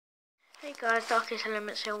Hey guys, Darkest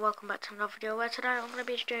Elements here, welcome back to another video where today I'm going to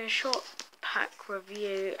be doing a short pack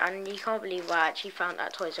review, and you can't believe I actually found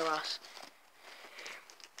that Toys R Us.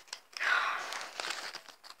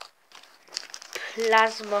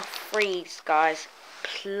 Plasma Freeze, guys.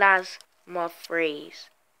 Plasma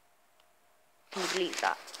Freeze. Can you believe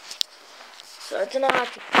that? So I don't know how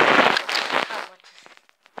to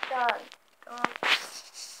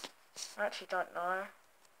I actually don't know.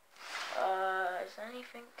 Is there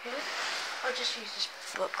anything good? I'll just use this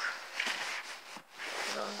book.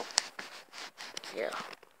 Yeah,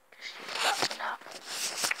 just use that for now.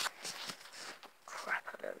 Crap,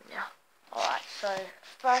 I don't know. Alright, so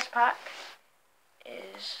first pack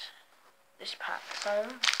is this pack. So I'm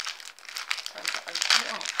going to open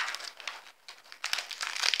it up.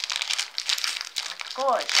 Oh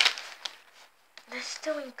my god, they're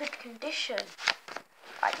still in good condition.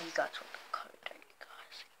 Right, you guys want the code, don't you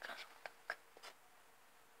guys? You guys want the code.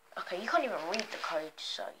 Okay, you can't even read the code,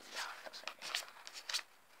 so yeah, that's it.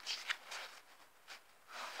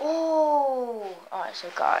 Oh, alright, so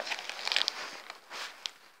guys,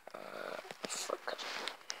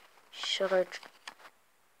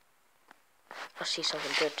 I see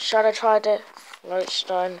something good. Shadow Trider,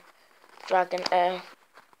 Floatstone, Dragon Air,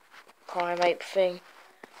 Primate Thing,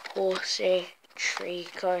 Horsey,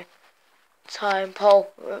 Trico, Time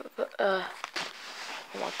Pole, oh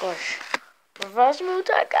my gosh, Reverse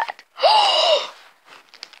Multi-Cat.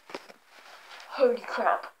 Holy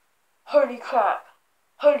crap, holy crap,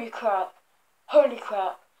 holy crap, holy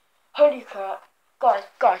crap, holy crap. Guys,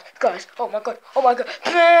 oh my god,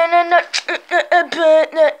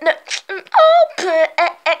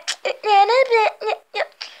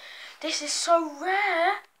 this is so rare,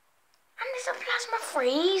 and it's a Plasma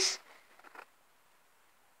Freeze.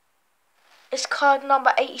 It's card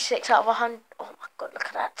number 86 out of 100. Oh my god, look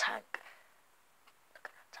at that tank. Look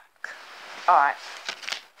at that tank. Alright.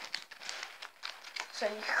 So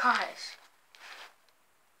you guys.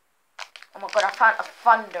 Oh my god, I found a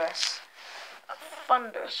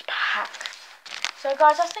thunderous pack. So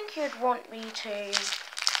guys, I think you'd want me to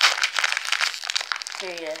do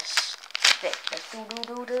this.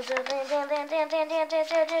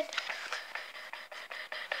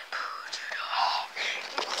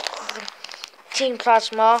 Team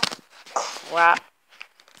Plasma. Crap.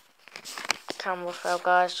 Camera fell,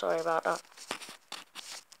 guys. Sorry about that.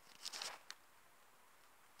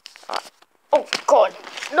 Oh god,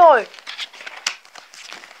 no!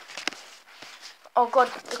 Oh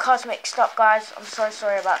god, the cards mixed up, guys. I'm so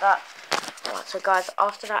sorry about that. Alright, so guys,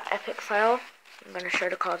 after that epic fail, I'm going to show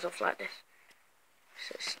the cards off like this.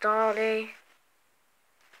 So Starly,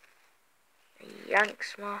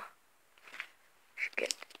 Yanksma. Should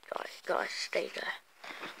get, guys, stay there.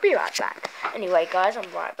 Be right back. Anyway, guys,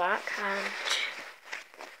 I'm right back, and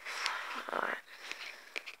alright.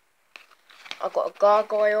 I've got a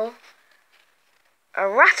Gargoyle, a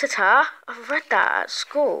Rattata. I've read that at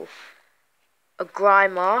school. A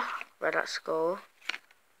Grimer, read at school.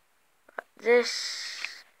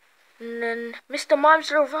 This, and then Mr. Mime's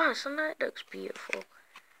the reverse, and that looks beautiful.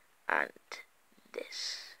 And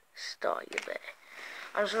this Staryu there.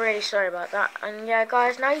 I'm really sorry about that. And yeah,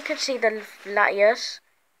 guys, now you can see the Latias.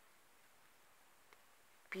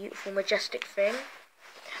 Beautiful, majestic thing.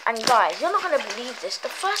 And guys, you're not going to believe this. The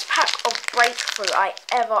first pack of Breakthrough I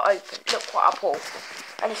ever opened. Look what I pulled.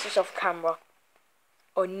 And this is off camera.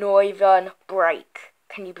 A Northern Break.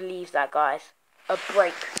 Can you believe that, guys? A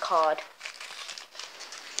break card.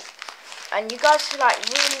 And you guys like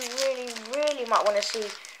really might want to see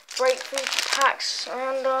Breakthrough packs.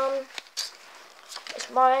 And it's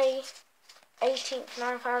my 18th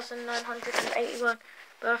 9,981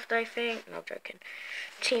 birthday thing. No, I'm joking.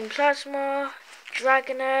 Team Plasma,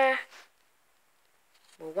 Dragonair,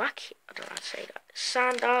 Milwaukee, I don't know how to say that.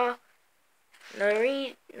 Sandar,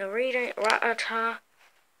 Narita, Rattata,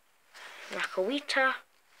 Rakawita,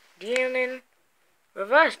 DNN,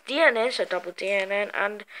 Reverse DNN, so double DNN,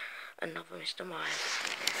 and another Mr. Mime.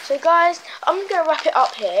 So guys, I'm gonna wrap it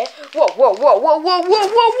up here. Whoa.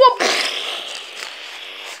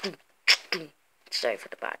 Sorry for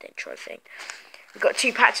the bad intro thing. We've got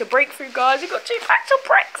 2 packs of Breakthrough, guys. We've got 2 packs of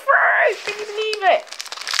Breakthrough. Can you believe it?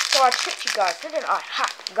 So I tricked you guys, didn't I?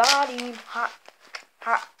 Got him.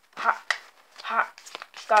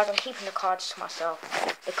 Guys, I'm keeping the cards to myself.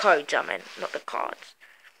 The codes, I mean, not the cards.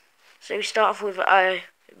 So we start off with a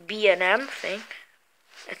B&M thing.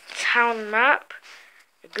 A town map.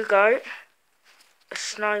 A Gugoat. A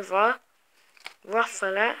Snover.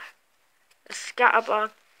 Rufflet. A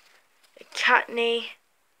Scatterbug. A Catney.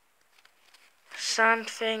 Sand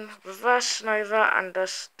Thing, Reverse Nova, and a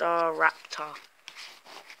Star Raptor.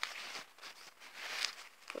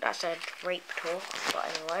 Well, that's a rape talk, but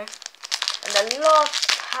anyway. And the last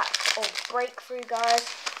pack of breakthrough, guys.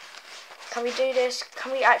 Can we do this?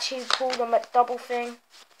 Can we actually pull them at double thing?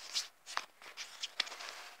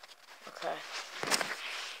 Okay.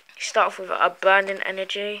 Start off with a burning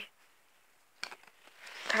energy.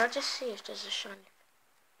 Can I just see if there's a shiny?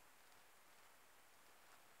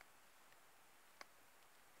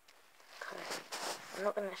 Okay. I'm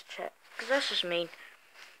not gonna check because that's just mean.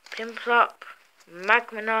 Piplup,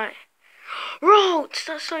 Magnemite, Ralts.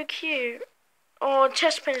 That's so cute. Oh,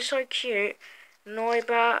 Chespin is so cute.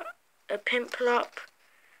 Noibat, a Piplup,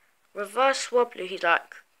 Reverse Wobbly. He's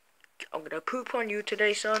like, I'm gonna poop on you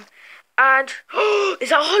today, son. And is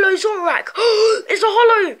that a hollow Zorak? It's a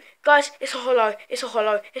hollow, guys. It's a hollow. It's a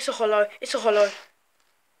hollow. It's a hollow. It's a hollow.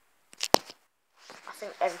 I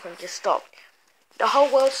think everything just stopped. The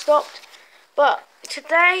whole world stopped. But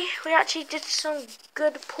today we actually did some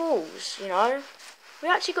good pulls. You know, we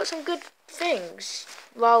actually got some good things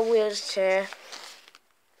while we was here.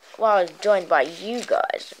 While I was joined by you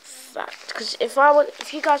guys, in fact, because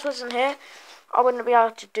if you guys wasn't here, I wouldn't be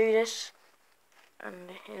able to do this.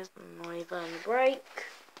 And here's the Noivern break.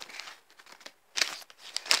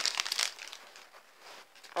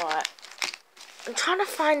 Alright. I'm trying to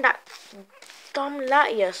find that dumb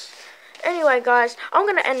Latias. Anyway, guys, I'm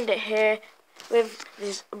going to end it here with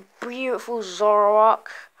this beautiful Zoroark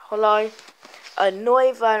hollow. A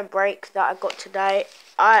Noivern break that I got today.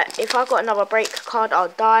 If I got another break card, I'll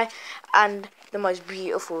die. And the most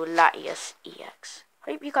beautiful Latias EX.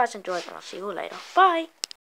 Hope you guys enjoyed and I'll see you all later. Bye.